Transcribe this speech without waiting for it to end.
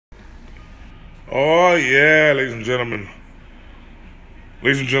Oh yeah, ladies and gentlemen.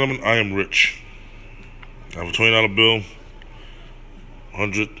 Ladies and gentlemen, I am rich. I have a $20 bill.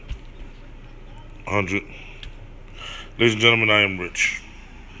 100. 100. Ladies and gentlemen, I am rich.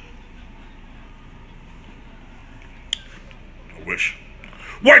 I wish.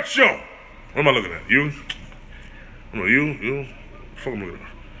 White show! What am I looking at? You? No, you? Fuck I'm looking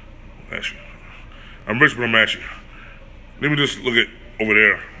at. Ask you. I'm rich, but I'm at you. Let me just look at over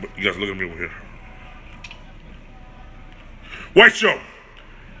there, but you guys look at me over here. White show.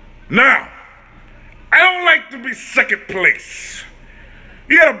 Now, I don't like to be second place.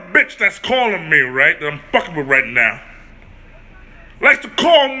 You got a bitch that's calling me, right? That I'm fucking with right now. Likes to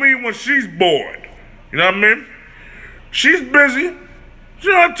call me when she's bored. You know what I mean? She's busy. She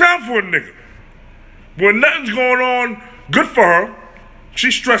don't have time for a nigga. When nothing's going on good for her,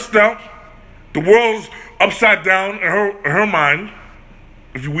 she's stressed out. The world's upside down in her mind.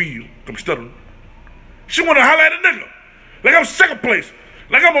 If you will, I'm stuttering. She wanna holler at a nigga. Like I'm second place.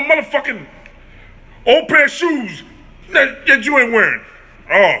 Like I'm a motherfucking old pair of shoes that you ain't wearing.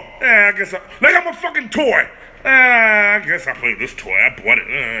 Oh, yeah, I guess like I'm a fucking toy. I guess I play with this toy. I bought it.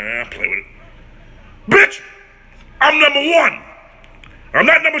 I play with it. Bitch, I'm number one. I'm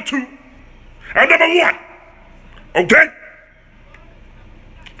not number two. I'm number one. Okay?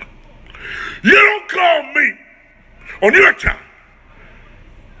 You don't call me on your time.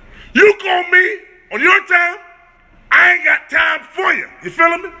 You call me on your time, I ain't got time for you. You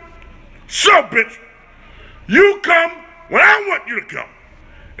feeling me? So, bitch, you come when I want you to come.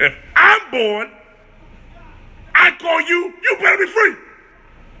 If I'm bored, I call you, you better be free.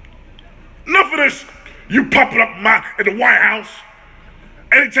 Enough of this, you popping up at the White House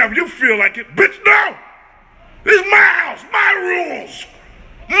anytime you feel like it. Bitch, no! This is my house, my rules,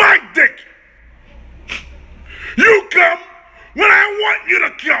 my dick. You come when I want you to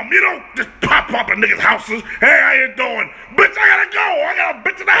come. You don't just pop up at niggas' houses. Hey, how you doing? Bitch, I gotta go. I got a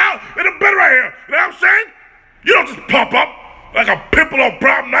bitch in the house, in the bed right here. You know what I'm saying? You don't just pop up like a pimple on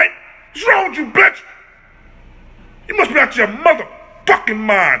prom night. What's wrong with you, bitch? You must be out your motherfucking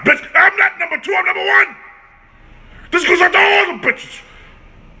mind, bitch. I'm not number two, I'm number one. This goes out to all the bitches.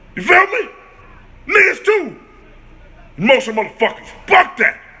 You feel me? Niggas too. Emotional motherfuckers. Fuck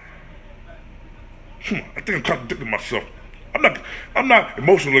that. I think I'm contradicting myself. I'm not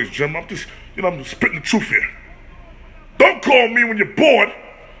emotional, ladies and gentlemen. I'm just, I'm just spitting the truth here. Don't call me when you're bored.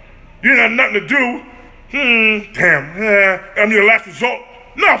 You ain't got nothing to do. Damn, I'm your last resort.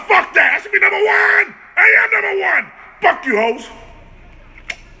 No, fuck that. I should be number one. I am number one. Fuck you, hoes.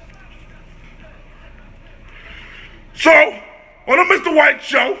 So, on the Mr. White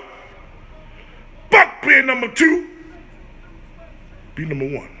show, fuck being number two, be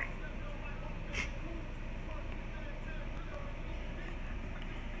number one.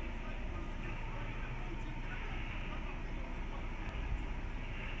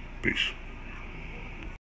 Peace.